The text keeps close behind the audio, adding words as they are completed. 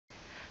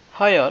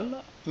Hi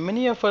all,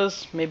 many of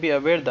us may be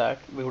aware that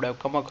we would have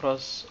come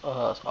across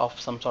of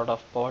some sort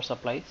of power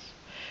supplies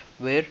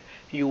where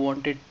you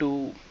wanted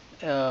to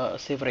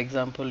say for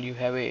example you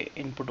have a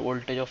input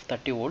voltage of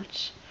 30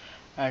 volts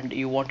and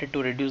you wanted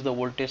to reduce the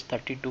voltage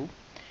 30 to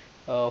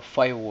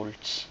 5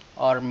 volts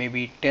or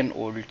maybe 10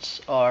 volts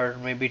or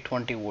maybe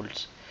 20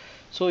 volts.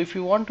 So if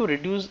you want to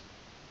reduce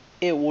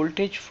a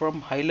voltage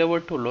from high level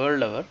to lower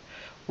level,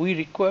 we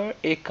require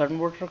a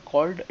converter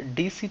called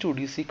DC to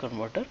DC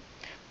converter.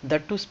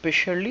 That too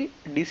specially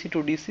DC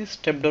to DC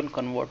step down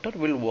converter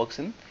will works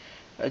in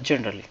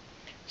generally.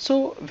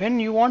 So when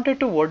you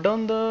wanted to work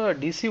down the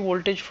DC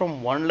voltage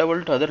from one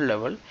level to other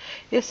level,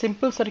 a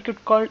simple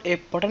circuit called a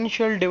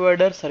potential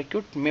divider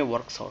circuit may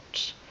works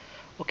out.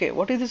 Okay,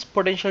 what is this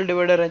potential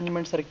divider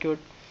arrangement circuit?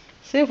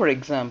 Say for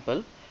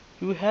example,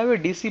 you have a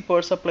DC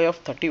power supply of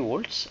 30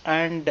 volts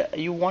and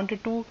you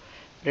wanted to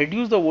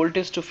reduce the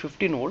voltage to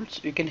 15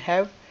 volts. You can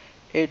have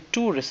a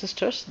two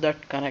resistors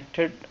that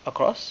connected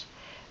across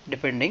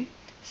depending.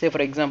 Say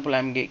for example,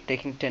 I'm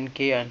taking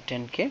 10k and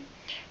 10k,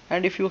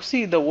 and if you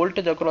see the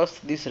voltage across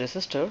this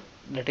resistor,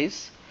 that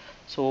is,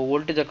 so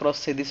voltage across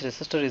say this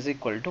resistor is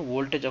equal to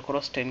voltage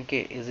across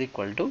 10k is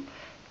equal to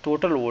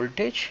total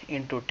voltage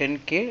into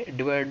 10k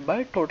divided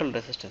by total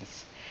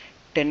resistance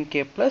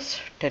 10k plus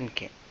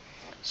 10k.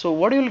 So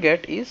what you will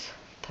get is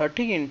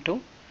 30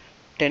 into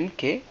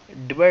 10k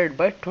divided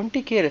by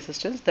 20k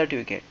resistance that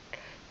you get.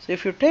 So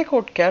if you take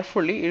out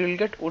carefully, you will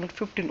get only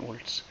 15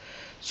 volts.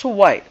 So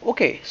why?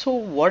 Okay, so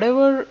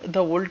whatever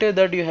the voltage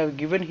that you have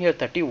given here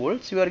 30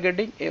 volts, you are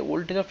getting a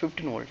voltage of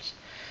 15 volts.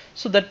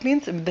 So that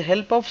means with the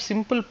help of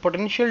simple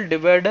potential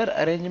divider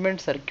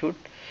arrangement circuit,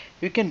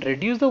 you can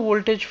reduce the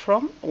voltage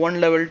from one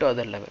level to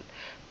other level.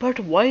 But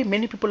why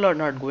many people are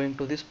not going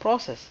to this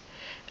process?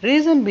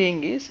 Reason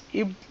being is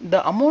if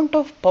the amount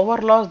of power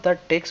loss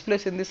that takes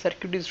place in this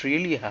circuit is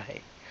really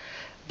high,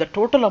 the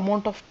total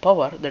amount of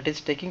power that is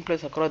taking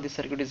place across the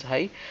circuit is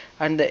high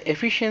and the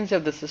efficiency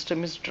of the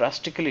system is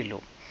drastically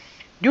low,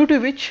 due to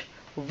which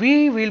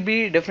we will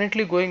be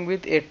definitely going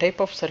with a type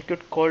of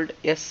circuit called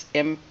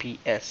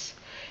SMPS.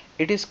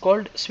 It is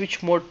called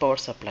switch mode power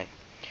supply.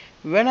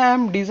 When I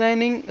am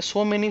designing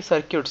so many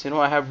circuits,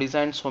 I have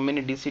designed so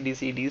many DC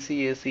AC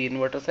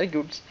inverter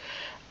circuits.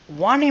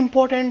 One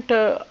important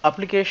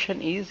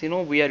application is,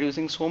 we are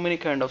using so many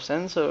kind of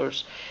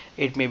sensors.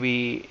 It may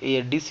be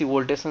a DC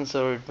voltage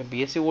sensor, it may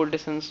be AC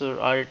voltage sensor,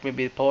 or it may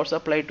be power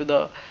supply to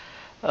the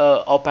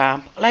op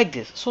amp, like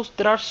this. So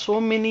there are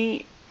so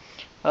many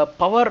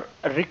power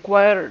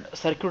required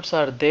circuits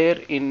are there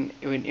in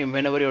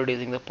whenever you're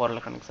using the power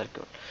electronic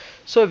circuit.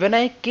 So when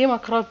I came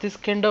across this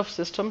kind of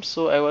system,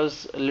 so I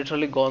was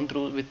literally gone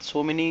through with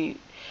so many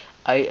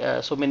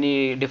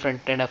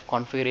different kind of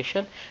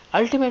configuration.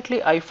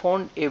 Ultimately I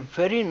found a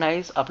very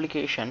nice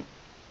application,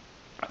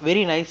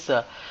 very nice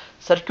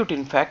circuit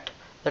in fact,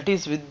 that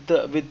is with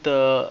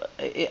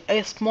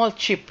a small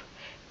chip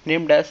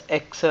named as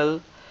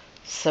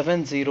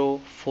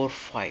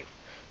XL7045.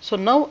 So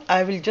now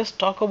I will just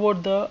talk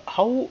about the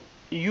how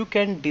you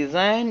can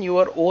design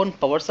your own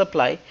power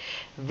supply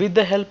with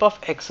the help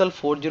of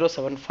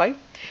XL4075.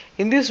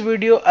 In this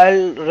video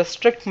I'll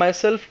restrict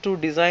myself to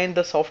design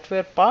the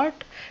software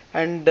part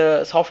and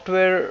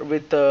software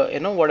with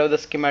whatever the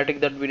schematic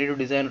that we need to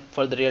design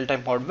for the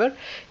real-time hardware.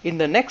 In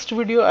the next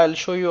video I'll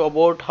show you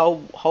about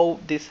how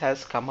this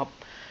has come up,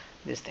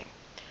 this thing.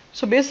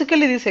 So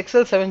basically this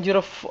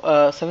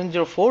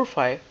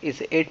XL7045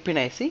 is 8 pin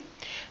IC.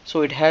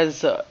 So it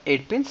has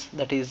 8 pins,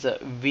 that is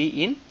V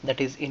in,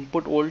 that is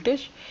input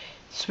voltage,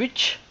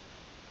 switch,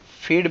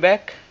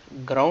 feedback,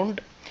 ground.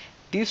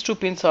 These two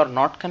pins are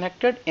not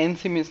connected,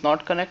 NC means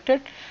not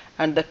connected,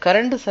 and the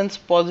current sense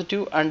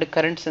positive and the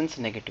current sense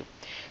negative.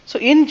 So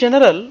in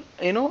general,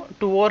 to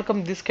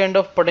overcome this kind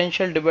of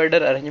potential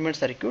divider arrangement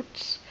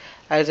circuits,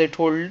 as I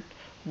told,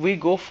 we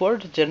go for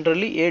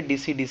generally a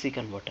DC-DC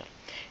converter.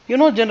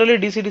 Generally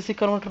DC-DC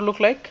converter look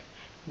like,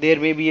 there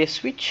may be a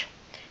switch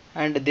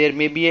and there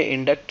may be a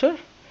inductor,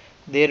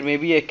 there may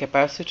be a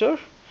capacitor,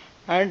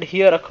 and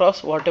here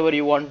across whatever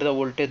you want, the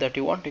voltage that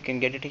you want, you can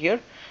get it here,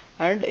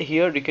 and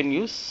here you can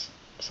use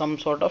some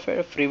sort of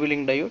a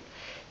freewheeling diode,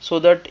 so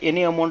that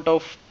any amount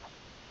of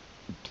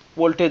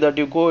voltage that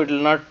you go, it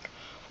will not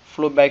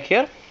flow back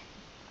here.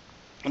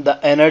 The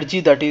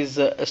energy that is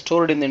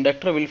stored in the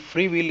inductor will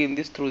freewheel in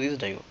this through this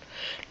diode.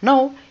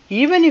 Now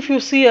even if you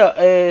see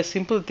a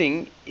simple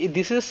thing,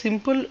 this is a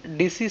simple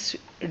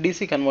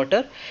DC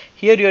converter.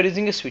 Here you are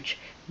using a switch.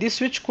 This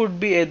switch could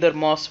be either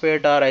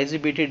MOSFET or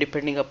IGBT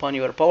depending upon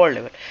your power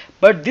level,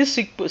 but this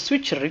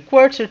switch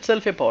requires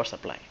itself a power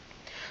supply.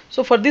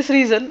 So for this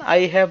reason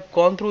I have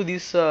gone through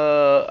this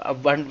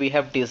and we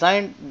have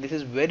designed, this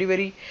is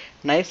very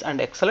nice and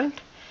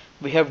excellent.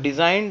 We have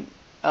designed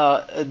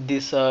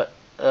this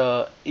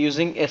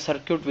using a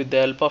circuit with the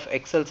help of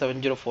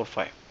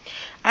XL7045,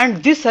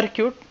 and this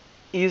circuit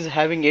is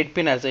having 8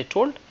 pin as I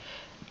told,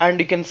 and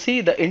you can see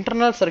the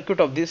internal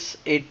circuit of this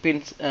 8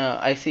 pins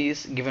IC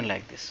is given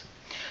like this.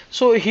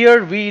 So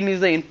here V in is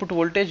the input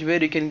voltage, where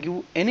you can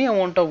give any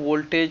amount of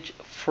voltage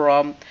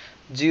from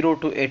 0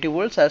 to 80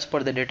 volts as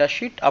per the data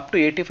sheet. Up to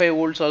 85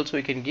 volts also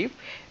you can give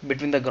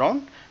between the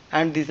ground,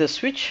 and this is the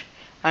switch,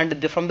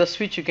 and from the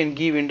switch you can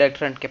give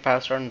inductor and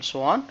capacitor and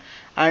so on,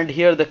 and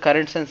here the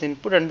current sense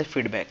input and the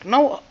feedback.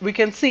 Now we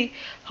can see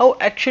how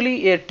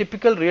actually a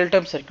typical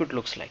real-time circuit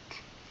looks like.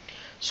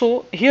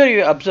 So here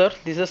you observe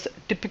this is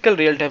typical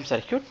real-time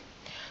circuit.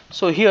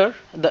 So here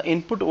the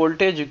input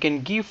voltage you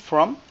can give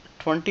from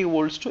 20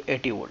 volts to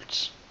 80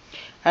 volts,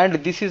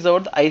 and this is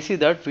our the IC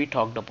that we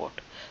talked about.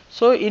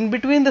 So in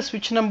between the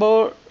switch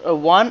number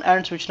 1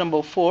 and switch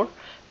number 4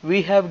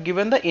 we have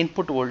given the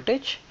input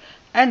voltage,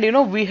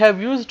 and we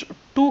have used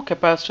two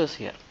capacitors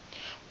here.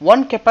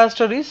 One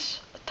capacitor is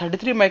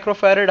 33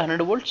 microfarad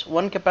 100 volts,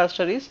 one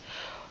capacitor is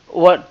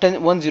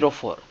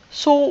 104.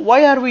 So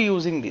why are we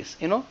using this?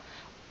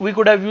 We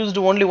could have used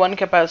only one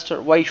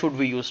capacitor. Why should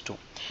we use two?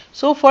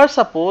 So for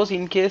suppose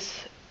in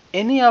case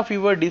any of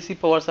your DC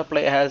power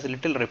supply has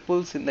little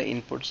ripples in the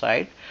input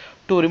side,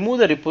 to remove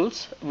the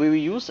ripples we will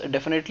use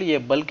definitely a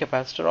bulk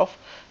capacitor of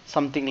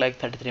something like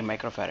 33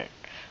 microfarad.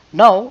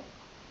 Now,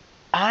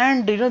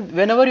 and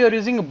whenever you are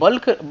using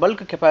bulk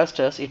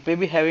capacitors, it may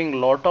be having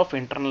lot of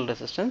internal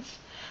resistance,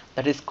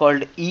 that is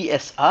called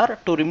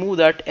ESR. To remove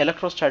that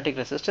electrostatic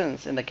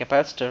resistance in the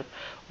capacitor,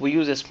 we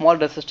use a small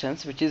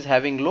resistance which is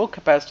having low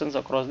capacitance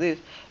across this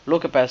low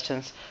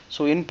capacitance.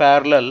 So in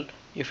parallel,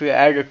 if you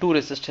add two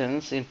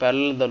resistance in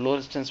parallel, the low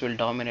resistance will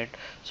dominate,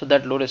 so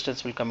that low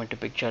resistance will come into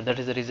picture. That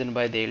is the reason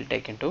why they will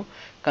take into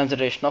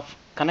consideration of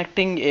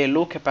connecting a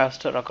low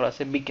capacitor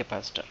across a big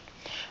capacitor.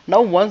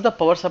 Now once the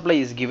power supply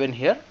is given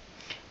here,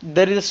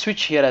 there is a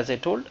switch here, as I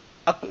told.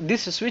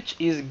 This switch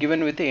is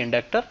given with the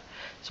inductor.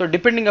 So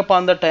depending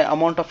upon the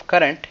amount of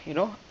current,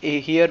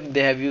 here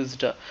they have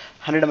used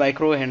 100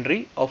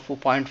 microhenry of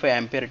 0.5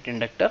 ampere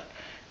inductor,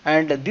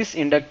 and this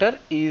inductor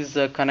is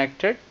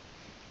connected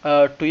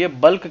to a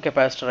bulk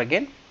capacitor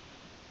again.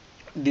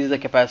 This is the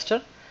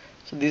capacitor.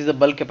 So this is the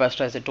bulk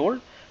capacitor, as I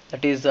told,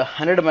 that is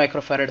 100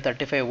 microfarad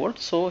 35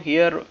 volts. So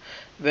here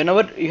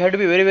whenever you have to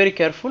be very very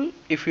careful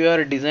if you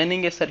are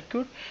designing a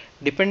circuit,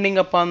 depending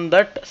upon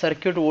that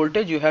circuit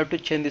voltage you have to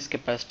change this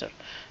capacitor.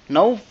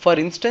 Now for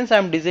instance I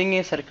am designing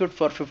a circuit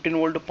for 15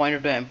 volt to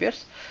 0.2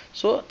 amperes,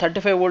 so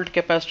 35 volt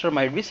capacitor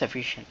might be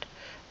sufficient.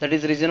 That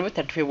is the reason why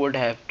 35 volt I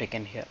have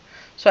taken here.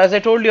 So as I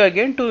told you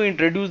again, to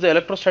reduce the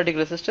electrostatic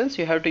resistance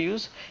you have to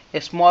use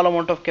a small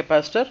amount of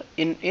capacitor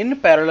in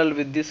parallel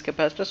with this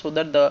capacitor, so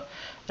that the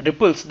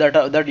ripples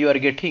that you are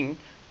getting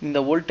in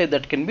the voltage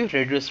that can be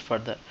reduced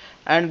further.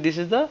 And this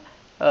is the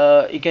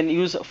you can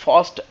use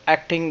fast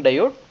acting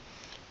diode,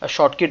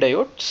 Schottky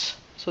diodes.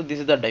 So this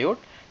is the diode,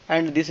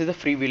 and this is the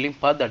freewheeling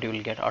path that you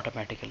will get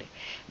automatically.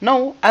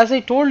 Now as I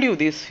told you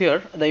this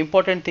here, the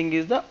important thing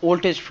is the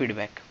voltage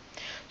feedback.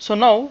 So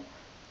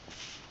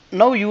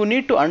now you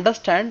need to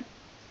understand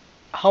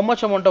how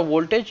much amount of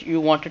voltage you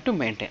wanted to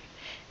maintain.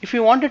 If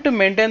you wanted to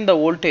maintain the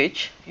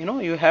voltage,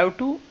 you have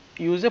to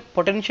use a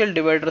potential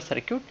divider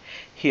circuit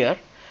here,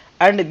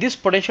 and this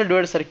potential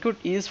divider circuit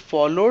is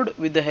followed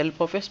with the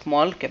help of a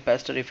small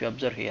capacitor. If you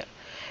observe here,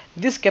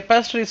 this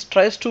capacitor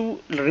tries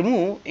to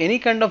remove any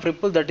kind of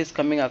ripple that is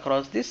coming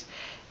across these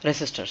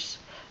resistors.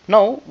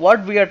 Now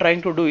what we are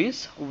trying to do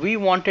is we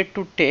wanted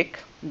to take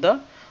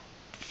the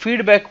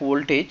feedback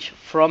voltage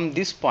from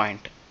this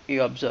point.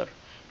 You observe,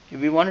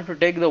 we wanted to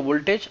take the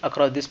voltage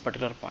across this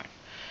particular point.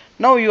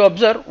 Now you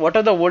observe what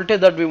are the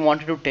voltage that we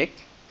wanted to take.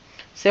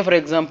 Say for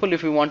example,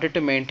 if we wanted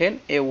to maintain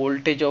a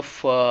voltage of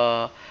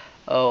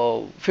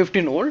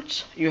 15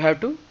 volts, you have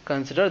to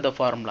consider the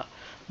formula.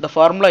 The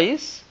formula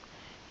is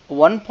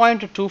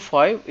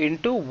 1.25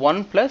 into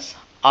 1 plus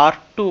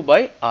R2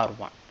 by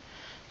R1.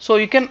 So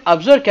you can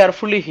observe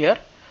carefully here,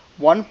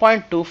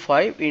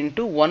 1.25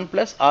 into 1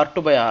 plus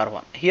R2 by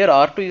R1. Here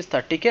R2 is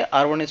 30K,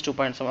 R1 is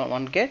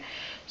 2.71K.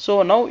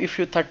 So now if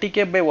you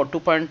 30K by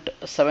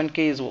 2.7K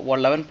is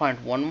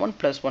 11.11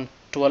 plus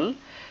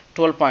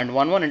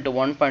 12.11 into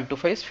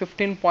 1.25 is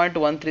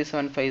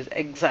 15.1375 is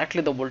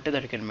exactly the voltage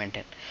that you can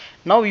maintain.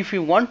 Now if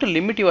you want to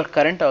limit your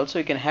current also,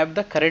 you can have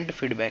the current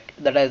feedback,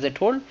 that as I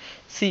told,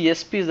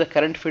 CSP is the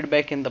current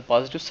feedback in the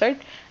positive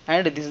side,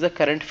 and this is the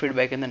current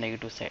feedback in the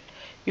negative side.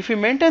 If you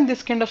maintain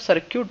this kind of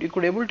circuit, you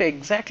could able to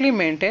exactly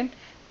maintain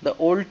the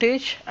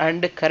voltage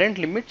and the current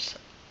limits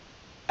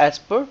as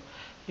per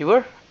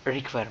your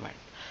requirement.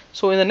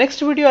 So in the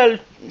next video I will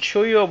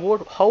show you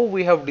about how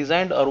we have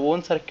designed our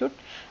own circuit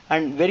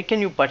and where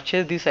can you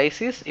purchase these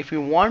ICs. If you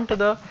want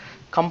the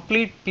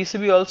complete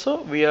PCB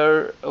also, we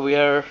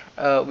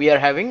are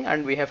having,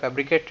 and we have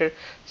fabricated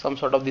some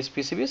sort of these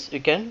PCBs. You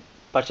can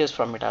purchase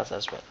from it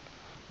as well.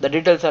 The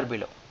details are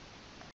below.